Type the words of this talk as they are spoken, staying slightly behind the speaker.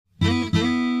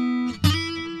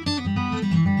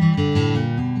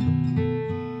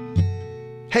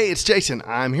Hey, it's Jason.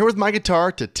 I'm here with my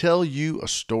guitar to tell you a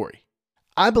story.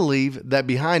 I believe that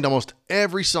behind almost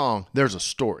every song, there's a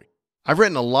story. I've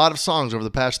written a lot of songs over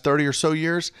the past 30 or so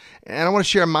years, and I want to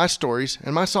share my stories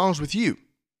and my songs with you.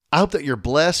 I hope that you're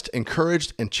blessed,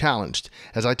 encouraged, and challenged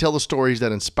as I tell the stories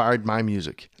that inspired my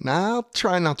music. Now, I'll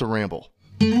try not to ramble.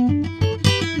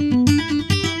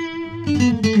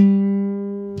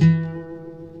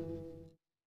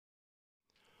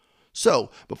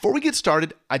 So, before we get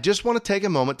started, I just want to take a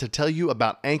moment to tell you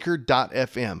about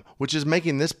Anchor.fm, which is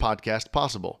making this podcast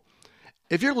possible.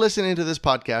 If you're listening to this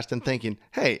podcast and thinking,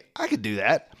 hey, I could do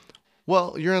that,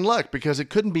 well, you're in luck because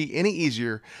it couldn't be any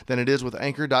easier than it is with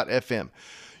Anchor.fm.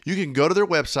 You can go to their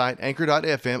website,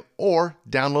 Anchor.fm, or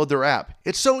download their app.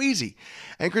 It's so easy.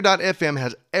 Anchor.fm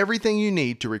has everything you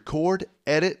need to record,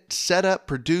 edit, set up,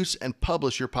 produce, and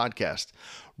publish your podcast,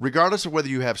 regardless of whether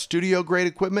you have studio-grade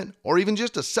equipment or even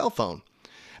just a cell phone.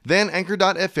 Then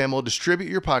Anchor.fm will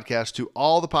distribute your podcast to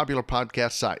all the popular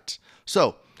podcast sites.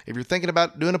 So, if you're thinking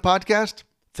about doing a podcast,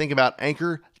 think about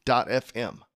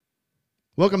Anchor.fm.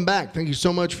 Welcome back. Thank you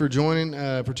so much for tuning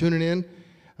in.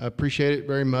 I appreciate it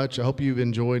very much. I hope you've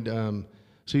enjoyed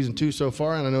season 2 so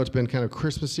far, and I know it's been kind of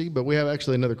Christmassy, but we have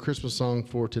actually another Christmas song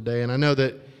for today, and I know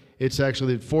that it's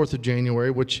actually the 4th of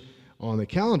January, which on the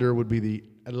calendar would be the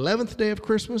 11th day of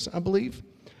Christmas, I believe.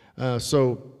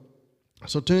 So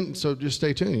just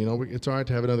stay tuned. You know, it's all right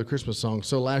to have another Christmas song.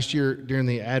 So last year during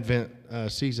the Advent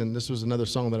season, this was another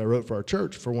song that I wrote for our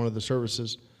church for one of the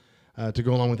services to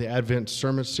go along with the Advent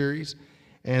sermon series.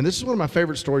 And this is one of my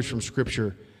favorite stories from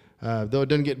Scripture, though it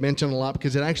doesn't get mentioned a lot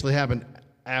because it actually happened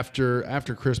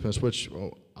after Christmas, which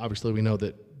obviously we know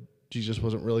that Jesus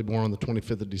wasn't really born on the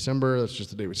 25th of December. That's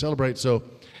just the day we celebrate. So,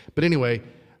 but anyway,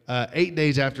 8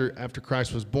 days after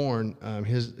Christ was born,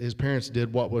 his parents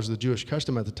did what was the Jewish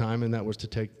custom at the time, and that was to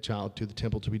take the child to the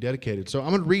temple to be dedicated. So I'm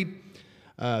going to read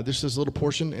this little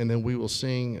portion, and then we will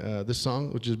sing this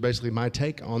song, which is basically my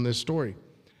take on this story.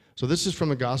 So this is from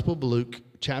the Gospel of Luke,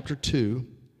 chapter 2,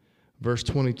 verse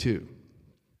 22.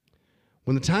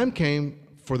 When the time came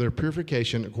for their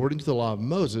purification according to the law of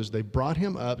Moses, they brought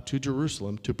him up to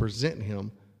Jerusalem to present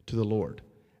him to the Lord.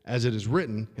 As it is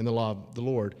written in the law of the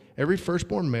Lord, every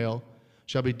firstborn male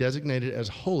shall be designated as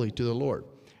holy to the Lord.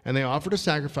 And they offered a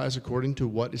sacrifice according to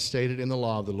what is stated in the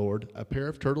law of the Lord, a pair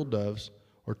of turtle doves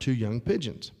or 2 young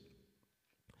pigeons.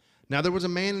 Now there was a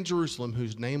man in Jerusalem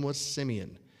whose name was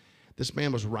Simeon. This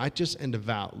man was righteous and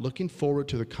devout, looking forward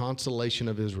to the consolation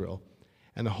of Israel,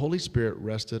 and the Holy Spirit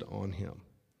rested on him.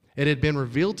 It had been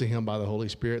revealed to him by the Holy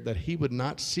Spirit that he would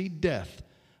not see death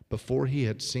before he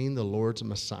had seen the Lord's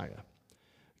Messiah.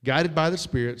 Guided by the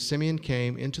Spirit, Simeon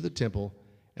came into the temple,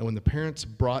 and when the parents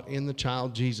brought in the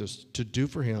child Jesus to do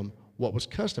for him what was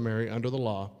customary under the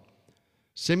law,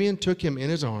 Simeon took him in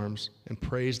his arms and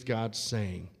praised God,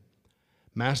 saying,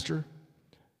 Master,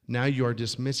 now you are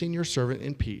dismissing your servant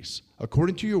in peace,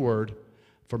 according to your word,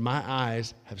 for my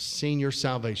eyes have seen your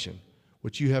salvation,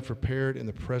 which you have prepared in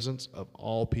the presence of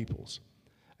all peoples,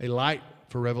 a light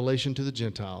for revelation to the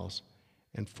Gentiles,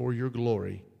 and for your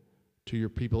glory to your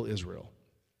people Israel.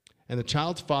 And the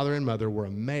child's father and mother were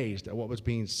amazed at what was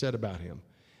being said about him.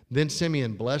 Then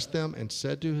Simeon blessed them and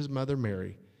said to his mother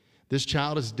Mary, This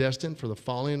child is destined for the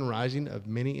falling and rising of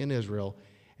many in Israel,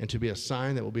 and to be a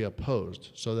sign that will be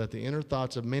opposed, so that the inner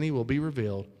thoughts of many will be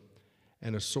revealed,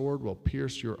 and a sword will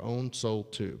pierce your own soul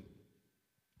too.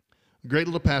 Great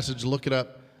little passage. Look it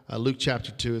up, Luke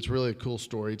chapter 2. It's really a cool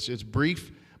story. It's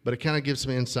brief, but it kind of gives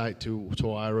some insight to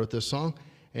why I wrote this song.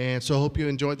 And so I hope you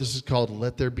enjoyed. This is called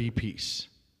Let There Be Peace.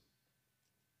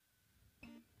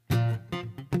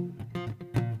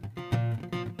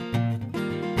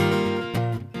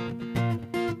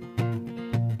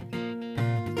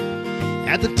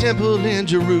 At the temple in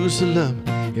Jerusalem,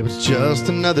 it was just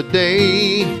another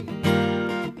day.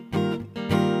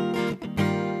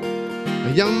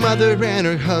 A young mother and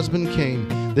her husband came,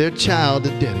 their child to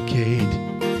dedicate.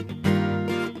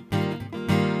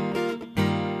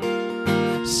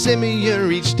 Simeon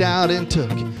reached out and took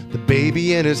the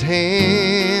baby in his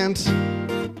hands.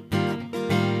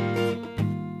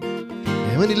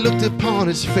 And when he looked upon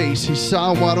his face, he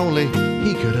saw what only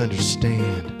he could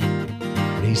understand.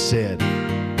 And he said,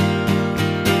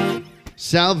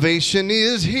 Salvation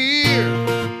is here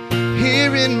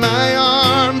in my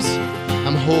arms.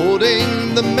 I'm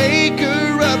holding the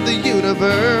maker of the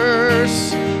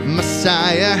universe.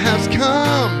 Messiah has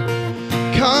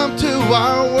come to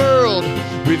our world,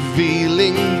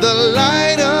 revealing the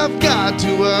light of God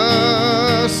to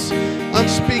us.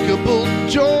 Unspeakable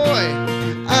joy,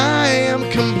 I am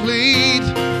complete,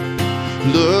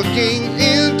 looking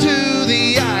into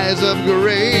the eyes of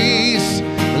grace.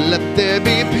 Let there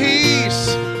be peace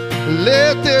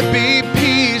be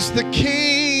peace, the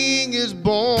King is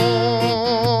born.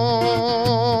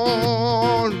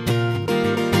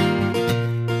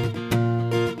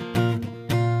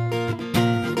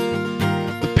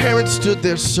 The parents stood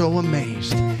there so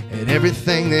amazed at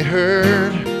everything they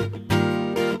heard,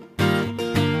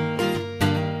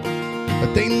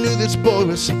 but they knew this boy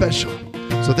was special,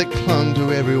 so they clung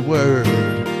to every word.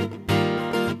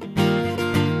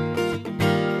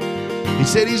 He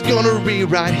said he's gonna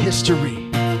rewrite history.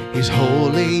 He's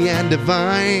holy and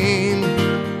divine.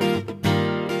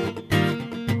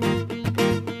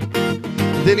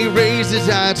 Then he raised his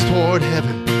eyes toward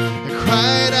heaven and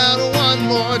cried out one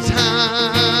more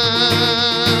time.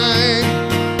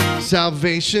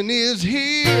 Salvation is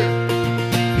here,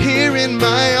 here in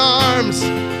my arms.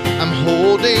 I'm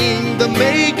holding the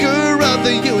maker of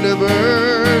the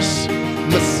universe.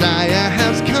 Messiah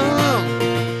has come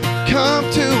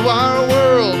to our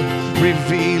world,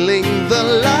 revealing the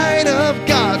light of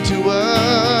God to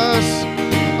us.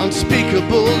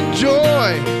 Unspeakable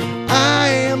joy, I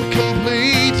am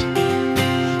complete,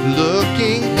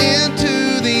 looking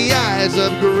into the eyes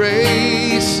of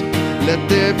grace. Let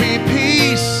there be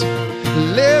peace,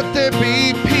 let there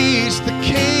be peace, the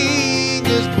King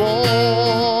is born.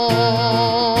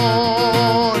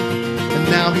 And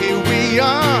now here we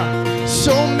are,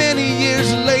 so many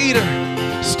years later,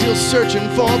 still searching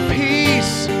for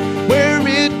peace where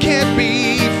it can't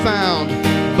be found.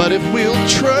 But if we'll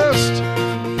trust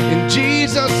in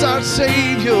Jesus our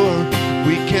Savior,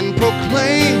 we can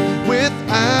proclaim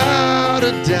without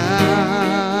a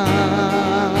doubt.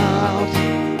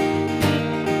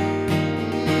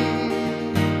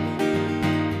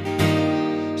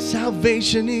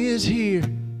 Salvation is here,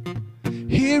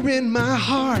 here in my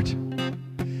heart.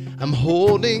 I'm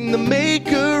holding the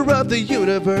maker of the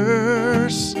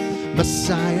universe.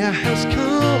 Messiah has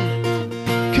come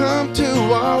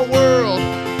to our world.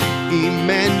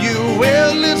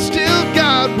 Emmanuel is still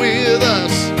God with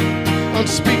us.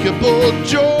 Unspeakable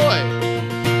joy,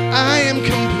 I am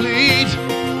complete,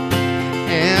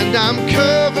 and I'm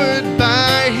covered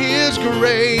by His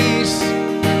grace.